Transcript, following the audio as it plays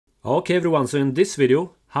Okay everyone, so in this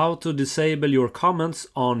video, how to disable your comments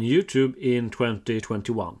on YouTube in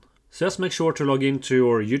 2021. So just make sure to log into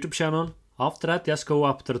your YouTube channel. After that, just go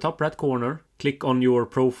up to the top right corner, click on your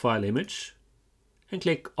profile image and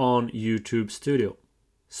click on YouTube Studio.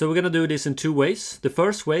 So we're gonna do this in two ways. The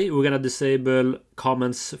first way, we're gonna disable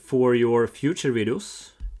comments for your future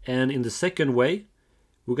videos. And in the second way,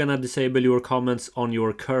 we're gonna disable your comments on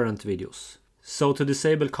your current videos. So to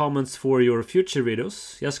disable comments for your future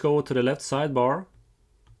videos, just go to the left sidebar,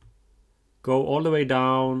 go all the way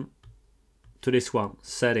down to this one,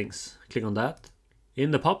 settings, click on that.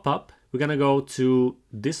 In the pop-up, we're gonna go to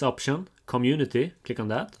this option, community, click on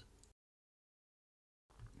that.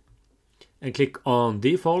 And click on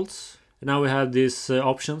defaults. And now we have these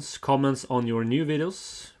options, comments on your new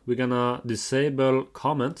videos. We're gonna disable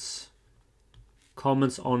comments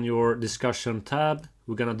on your discussion tab.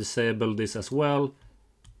 We're gonna disable this as well.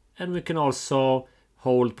 And we can also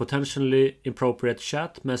hold potentially inappropriate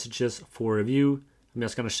chat messages for review. I'm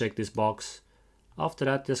just gonna check this box. After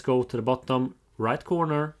that, just go to the bottom right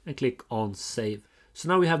corner and click on save. So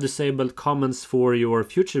now we have disabled comments for your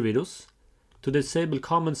future videos. To disable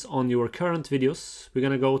comments on your current videos, we're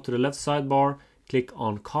gonna go to the left sidebar, click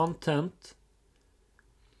on content.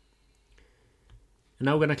 And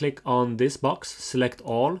now we're gonna click on this box, select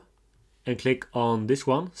all, and click on this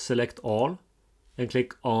one, select all, and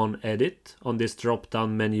click on edit on this drop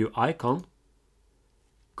down menu icon.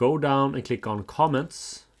 Go down and click on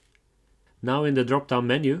comments. Now in the drop down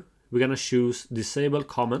menu, we're gonna choose disable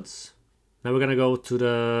comments. Now we're gonna go to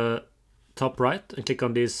the top right and click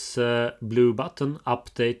on this blue button,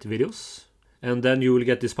 update videos. And then you will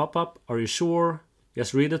get this pop-up. Are you sure?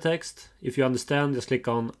 Just read the text. If you understand, just click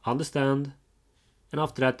on understand. And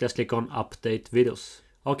after that, just click on update videos.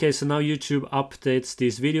 Okay, so now YouTube updates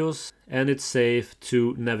these videos and it's safe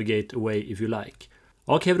to navigate away if you like.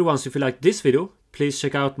 Okay everyone, so if you like this video, please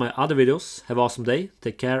check out my other videos. Have an awesome day,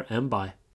 take care and bye.